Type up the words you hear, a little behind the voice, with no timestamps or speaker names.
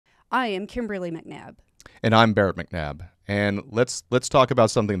I am Kimberly McNabb. And I'm Barrett McNabb. And let's talk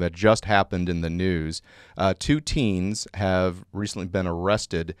about something that just happened in the news. Two teens have recently been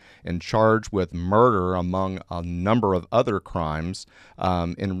arrested and charged with murder, among a number of other crimes,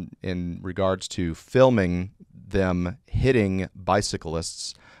 in regards to filming them hitting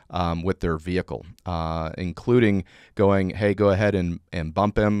bicyclists with their vehicle, including going, hey, go ahead and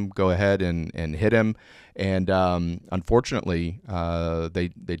bump him, go ahead and hit him. And unfortunately, they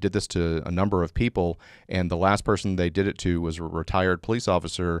did this to a number of people, and the last person they did it to was a retired police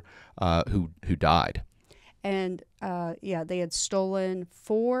officer who died. And they had stolen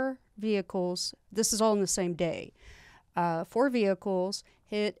 4 vehicles. This is all in the same day. 4 vehicles,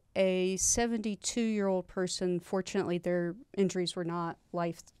 hit a 72-year-old person. Fortunately, their injuries were not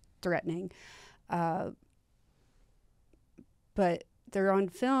life-threatening. But they're on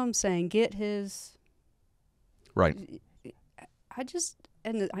film saying, get his... Right.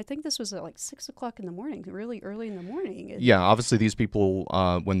 And I think this was at like 6 o'clock in the morning, really early in the morning. Yeah, obviously these people,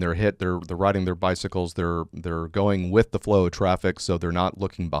 when they're hit, they're riding their bicycles. They're going with the flow of traffic, so they're not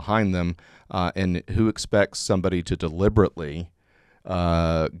looking behind them. And who expects somebody to deliberately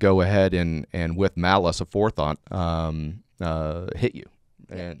go ahead and with malice aforethought hit you?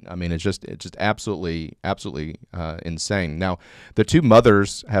 And I mean, it's just absolutely insane. Now, the two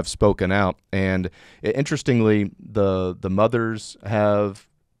mothers have spoken out, and interestingly, the mothers have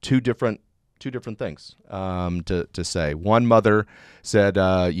two different things to say. One mother said,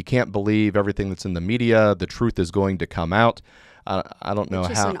 "You can't believe everything that's in the media. The truth is going to come out." I don't know how.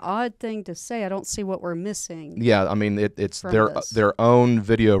 Which is an odd thing to say. I don't see what we're missing. Yeah, I mean, it's their own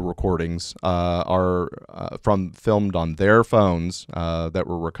video recordings are filmed on their phones that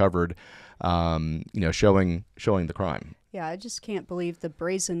were recovered, showing the crime. Yeah, I just can't believe the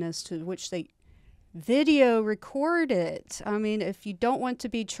brazenness to which they video record it. I mean, if you don't want to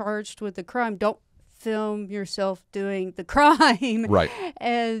be charged with the crime, don't film yourself doing the crime. Right.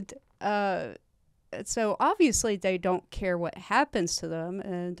 And so obviously they don't care what happens to them,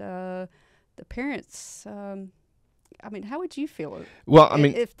 and the parents. I mean, how would you feel? Well, I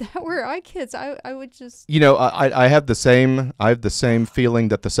mean, if that were our kids, I would just. I have the same feeling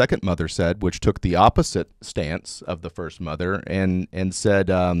that the second mother said, which took the opposite stance of the first mother, and said,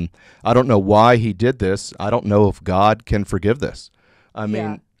 I don't know why he did this. I don't know if God can forgive this. I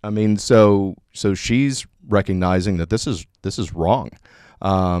mean, so she's recognizing that this is wrong.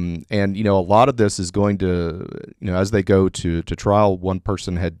 And a lot of this is going to, as they go to trial, one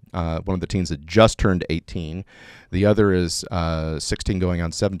person one of the teens had just turned 18, the other is 16 going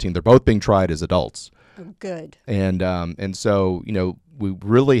on 17. They're both being tried as adults. Oh, good. And so we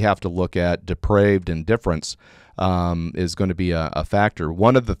really have to look at depraved indifference is going to be a factor.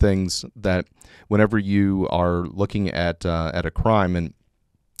 One of the things that whenever you are looking at a crime,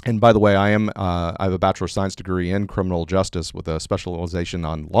 and by the way, I have a Bachelor of Science degree in criminal justice with a specialization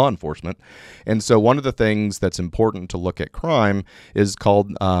on law enforcement. And so one of the things that's important to look at crime is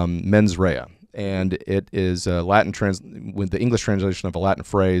called mens rea. And it is with the English translation of a Latin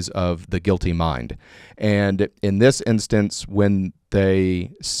phrase of the guilty mind. And in this instance, when they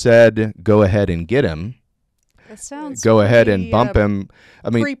said, go ahead and get him, go ahead and bump him. I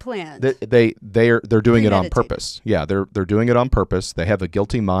mean, pre-planned. They're doing it on purpose. Yeah, they're doing it on purpose. They have a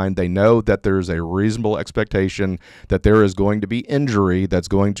guilty mind. They know that there's a reasonable expectation that there is going to be injury that's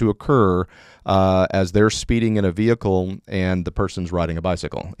going to occur as they're speeding in a vehicle and the person's riding a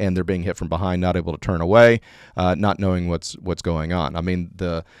bicycle and they're being hit from behind, not able to turn away, not knowing what's going on. I mean,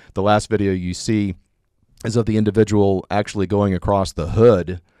 the last video you see is of the individual actually going across the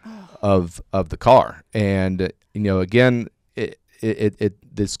hood of the car, and again,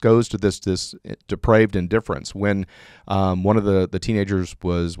 this goes to this depraved indifference. When one of the teenagers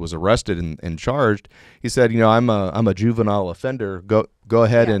was arrested and charged, he said, I'm a juvenile offender. Go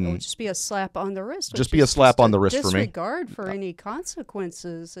ahead and it would just be a slap on the wrist. Just be a slap on the wrist for me. Disregard for any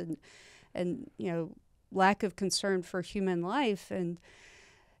consequences and lack of concern for human life. And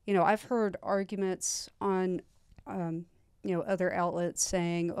I've heard arguments on other outlets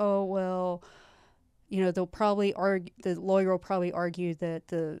saying, oh, well, they'll probably argue, the lawyer will probably argue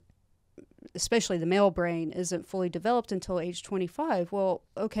that especially the male brain isn't fully developed until age 25. Well,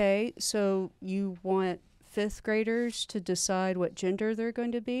 okay, so you want 5th graders to decide what gender they're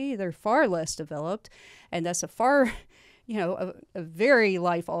going to be? They're far less developed, and that's a very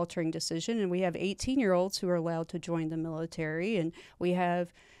life-altering decision. And we have 18-year-olds who are allowed to join the military, and we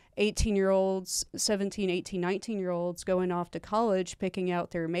have 18-year-olds, 17, 18, 19-year-olds going off to college, picking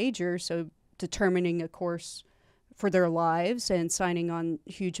out their major, so determining a course for their lives and signing on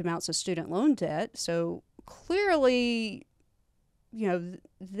huge amounts of student loan debt. So clearly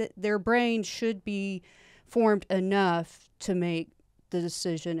their brain should be formed enough to make the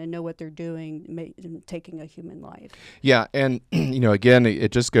decision and know what they're doing in taking a human life. Yeah, and again,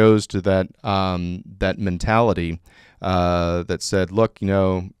 it just goes to that that mentality that said, look,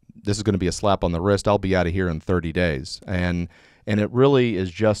 this is going to be a slap on the wrist. I'll be out of here in 30 days, and it really is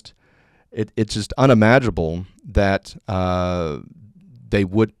just it's just unimaginable that they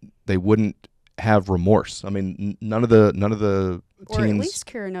wouldn't have remorse. I mean, none of the teens, or at least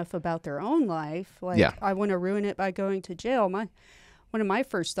care enough about their own life. Like, yeah. I want to ruin it by going to jail. One of my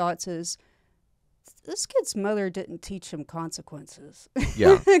first thoughts is, this kid's mother didn't teach him consequences.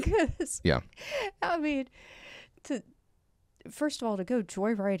 Yeah. Yeah. I mean, first of all, to go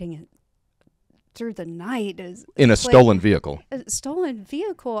joyriding through the night is in a stolen vehicle. A stolen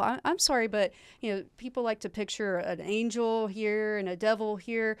vehicle. I'm sorry, but people like to picture an angel here and a devil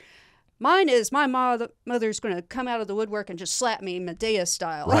here. Mine is my mother's going to come out of the woodwork and just slap me Medea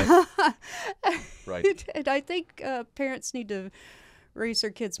style. Right. Right. And I think parents need to raise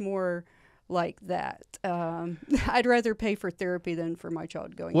their kids more like that. I'd rather pay for therapy than for my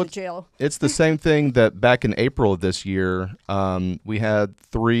child going to jail. It's the same thing that back in April of this year, we had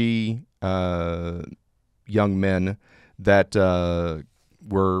 3 young men that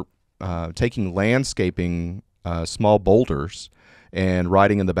were taking landscaping small boulders and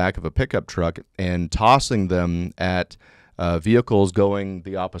riding in the back of a pickup truck and tossing them at vehicles going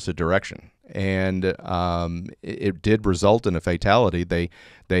the opposite direction. And it did result in a fatality. They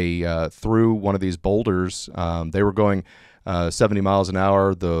threw one of these boulders. They were going 70 miles an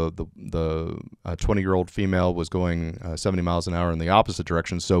hour. The 20-year-old female was going 70 miles an hour in the opposite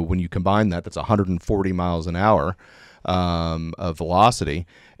direction. So when you combine that, that's 140 miles an hour of velocity.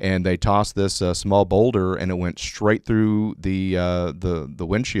 And they tossed this small boulder, and it went straight through the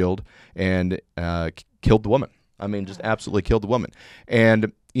windshield and killed the woman. I mean, just absolutely killed the woman.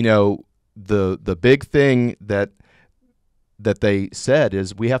 And the big thing that they said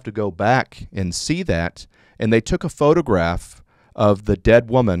is, we have to go back and see that. And they took a photograph of the dead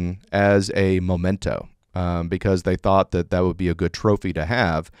woman as a memento because they thought that would be a good trophy to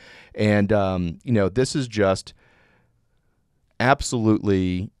have. And this is just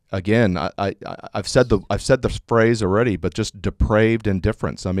absolutely, again, I've said the phrase already, but just depraved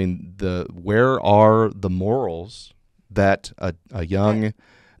indifference. I mean, where are the morals that a young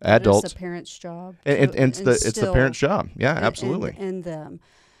adult? It's the parent's job. And it's the parent's job. Yeah, absolutely. And them,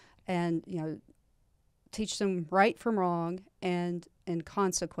 and teach them right from wrong and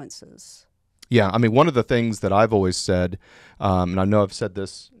consequences. Yeah, I mean, one of the things that I've always said, and I know I've said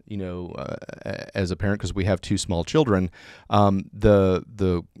this, as a parent, because we have 2 small children,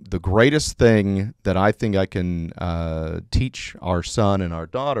 the greatest thing that I think I can teach our son and our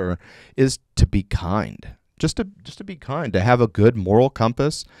daughter is to be kind. Just to be kind, to have a good moral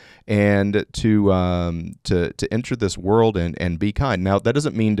compass, and to enter this world and be kind. Now, that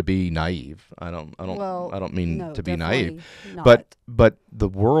doesn't mean to be naive. I don't mean to be naive, not. but the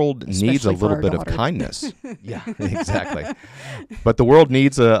world needs a little bit of kindness. Yeah, exactly. But the world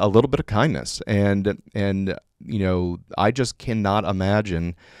needs a little bit of kindness, and I just cannot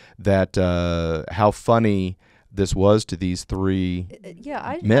imagine that how funny this was to these 3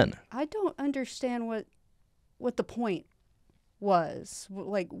 men. I don't understand what the point was.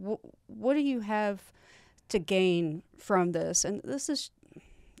 Like, what do you have to gain from this? And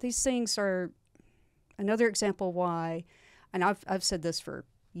these things are another example why, and I've said this for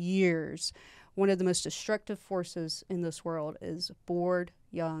years, one of the most destructive forces in this world is bored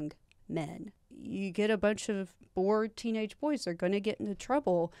young men. You get a bunch of bored teenage boys, they're going to get into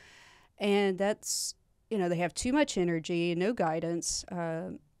trouble, and that's, they have too much energy and no guidance.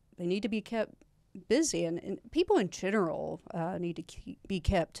 They need to be kept busy, and people in general need to be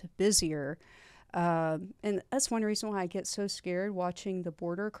kept busier, and that's one reason why I get so scared watching the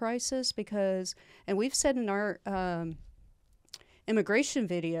border crisis, because, and we've said in our immigration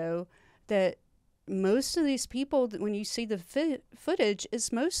video, that most of these people, when you see the footage,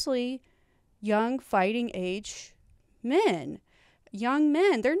 is mostly young fighting age men, young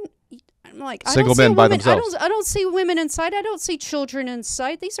men. I'm like, single men by themselves. I don't see women inside. I don't see children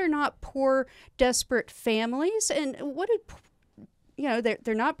inside. These are not poor, desperate families. And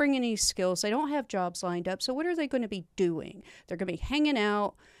they're not bringing any skills. They don't have jobs lined up. So what are they going to be doing? They're going to be hanging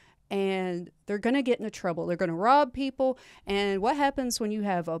out, and they're going to get into trouble. They're going to rob people. And what happens when you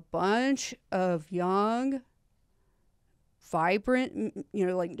have a bunch of young, vibrant,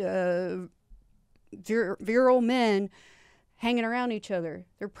 virile men hanging around each other?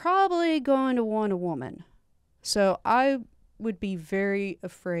 They're probably going to want a woman. So I would be very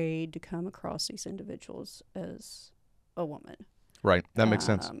afraid to come across these individuals as a woman. Right. That makes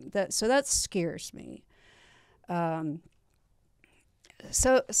sense. That scares me.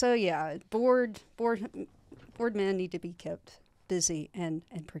 So yeah, bored men need to be kept busy and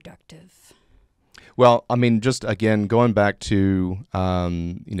productive. Well, I mean, just again going back to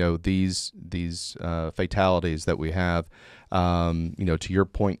these fatalities that we have. To your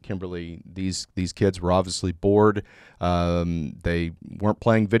point, Kimberly, these kids were obviously bored. They weren't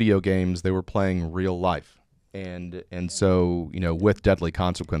playing video games; they were playing real life, and so with deadly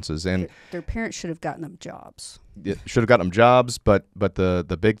consequences. And their parents should have gotten them jobs. Should have gotten them jobs, but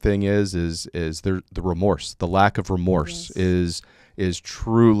the big thing is the remorse, the lack of remorse is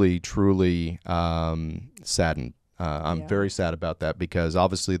truly saddened. I'm very sad about that, because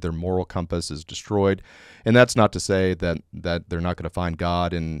obviously their moral compass is destroyed, and that's not to say that they're not going to find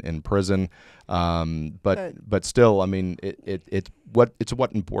God in prison, but still, I mean, it's what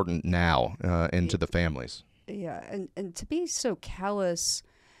important now into the families. Yeah, and to be so callous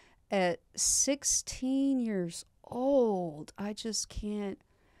at 16 years old, I just can't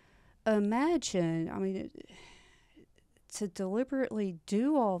imagine. I mean, to deliberately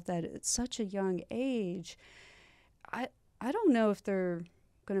do all of that at such a young age, I don't know if they're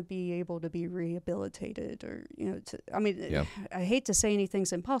going to be able to be rehabilitated, or I hate to say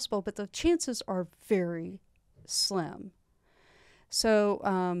anything's impossible, but the chances are very slim. So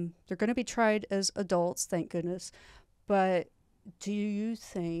they're going to be tried as adults, thank goodness. But do you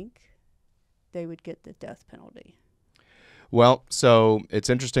think they would get the death penalty? Well, so it's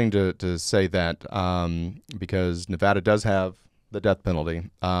interesting to say that because Nevada does have the death penalty.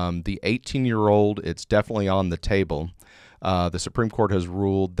 The 18-year-old, it's definitely on the table. The Supreme Court has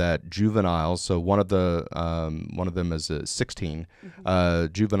ruled that juveniles, so one of them is 16,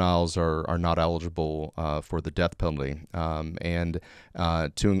 juveniles are not eligible for the death penalty, and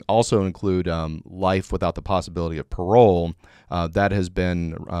to also include life without the possibility of parole, that has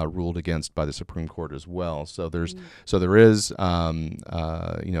been ruled against by the Supreme Court as well. So there is an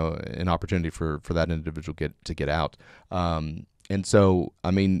opportunity for that individual to get out. And so,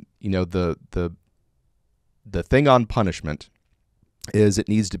 I mean, the thing on punishment is it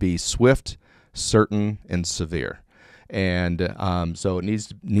needs to be swift, certain, and severe. And so it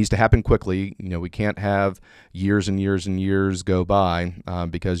needs to happen quickly. We can't have years and years and years go by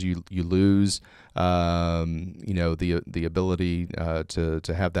because you lose the ability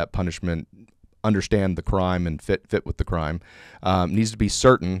to have that punishment understand the crime and fit with the crime. It needs to be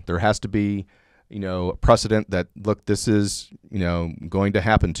certain. There has to be precedent that, look, this is, going to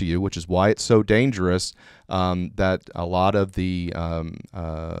happen to you, which is why it's so dangerous that a lot of the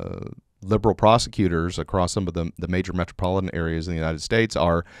liberal prosecutors across some of the major metropolitan areas in the United States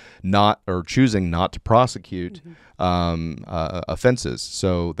are choosing not to prosecute offenses.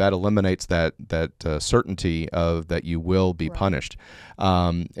 So that eliminates that certainty of that you will be punished.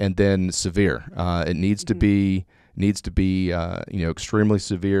 And then severe. It needs to be extremely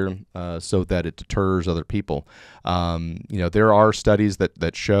severe so that it deters other people. There are studies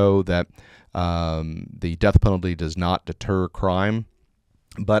that show that the death penalty does not deter crime,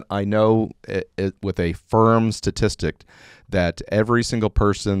 but I know with a firm statistic that every single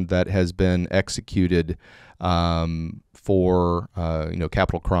person that has been executed for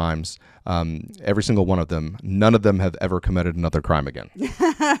capital crimes, every single one of them, none of them have ever committed another crime again.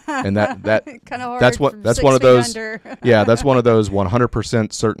 And that kind of hard. That's one of those. Yeah, that's one of those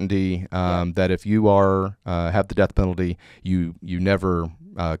 100% certainty that if you have the death penalty, you never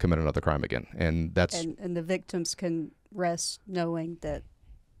commit another crime again, and that's and the victims can rest knowing that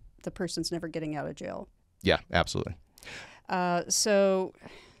the person's never getting out of jail. Yeah, absolutely. So,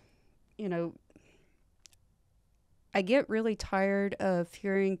 I get really tired of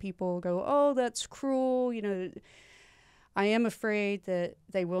hearing people go, "Oh, that's cruel." I am afraid that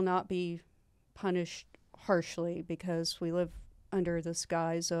they will not be punished harshly because we live under this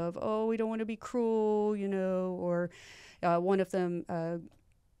guise of, "Oh, we don't want to be cruel," or one of them,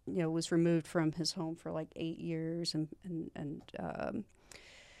 was removed from his home for like 8 years,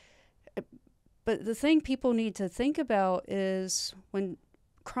 but the thing people need to think about is when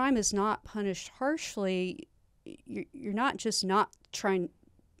crime is not punished harshly, you're not just not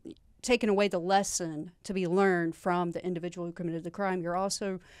taking away the lesson to be learned from the individual who committed the crime. You're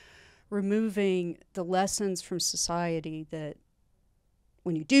also removing the lessons from society that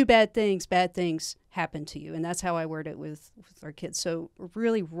when you do bad things happen to you. And that's how I word it with our kids. So we're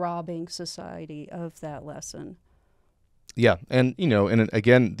really robbing society of that lesson. Yeah, and and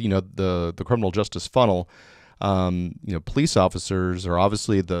again, the criminal justice funnel. Police officers are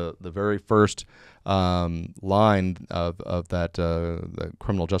obviously the very first line of that the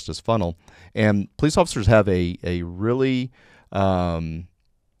criminal justice funnel, and police officers have a really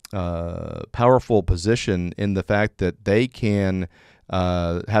powerful position in the fact that they can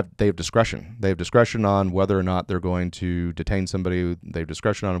they have discretion. They have discretion on whether or not they're going to detain somebody. They have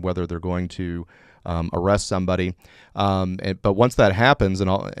discretion on whether they're going to arrest somebody. But once that happens,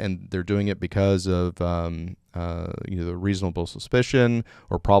 and they're doing it because of the reasonable suspicion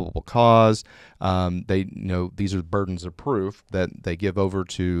or probable cause, these are burdens of proof that they give over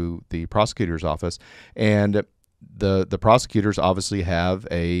to the prosecutor's office, and the prosecutors obviously have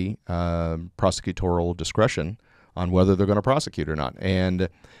a prosecutorial discretion on whether they're going to prosecute or not. And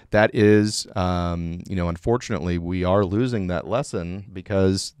that is, unfortunately, we are losing that lesson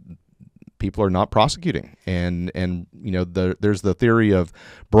because people are not prosecuting. And there's the theory of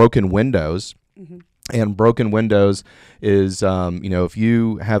broken windows. Mm-hmm. And broken windows is, if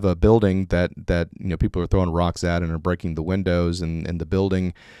you have a building that people are throwing rocks at and are breaking the windows, and the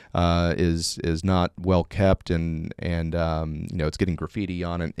building is not well kept, and it's getting graffiti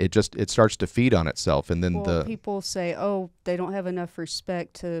on it, it starts to feed on itself, and then people say, oh, they don't have enough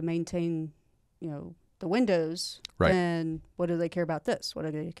respect to maintain, the windows. Right. Then what do they care about this? What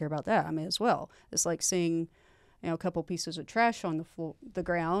do they care about that? I mean, as well, it's like seeing a couple pieces of trash on the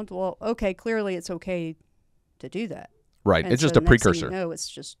ground. Well, okay, clearly it's okay to do that. Right. And it's just a precursor. No, it's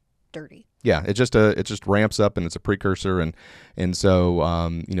just dirty. Yeah, it just ramps up, and it's a precursor, and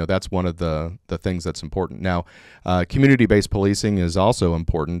so that's one of the things that's important. Now, community-based policing is also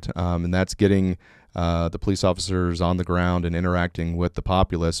important, and that's getting the police officers on the ground and interacting with the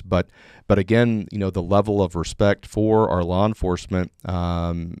populace. But again, the level of respect for our law enforcement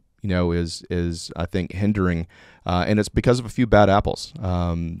is I think hindering, and it's because of a few bad apples.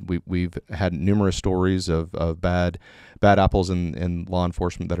 We've had numerous stories of bad apples in law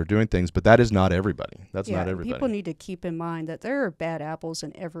enforcement that are doing things, but that is not everybody. That's not everybody. People need to keep in mind that there are bad apples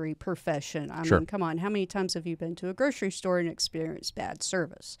in every profession. I Sure. mean, come on, how many times have you been to a grocery store and experienced bad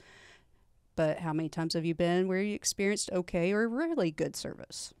service? But how many times have you been where you experienced okay or really good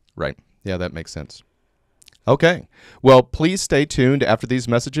service? Right. Yeah, that makes sense. Okay. Well, please stay tuned after these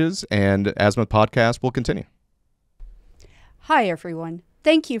messages, and Azimuth Podcast will continue. Hi, everyone.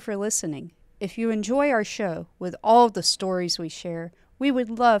 Thank you for listening. If you enjoy our show with all the stories we share, we would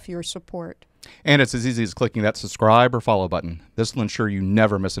love your support. And it's as easy as clicking that subscribe or follow button. This will ensure you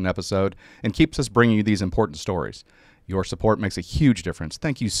never miss an episode and keeps us bringing you these important stories. Your support makes a huge difference.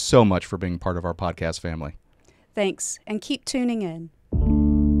 Thank you so much for being part of our podcast family. Thanks, and keep tuning in.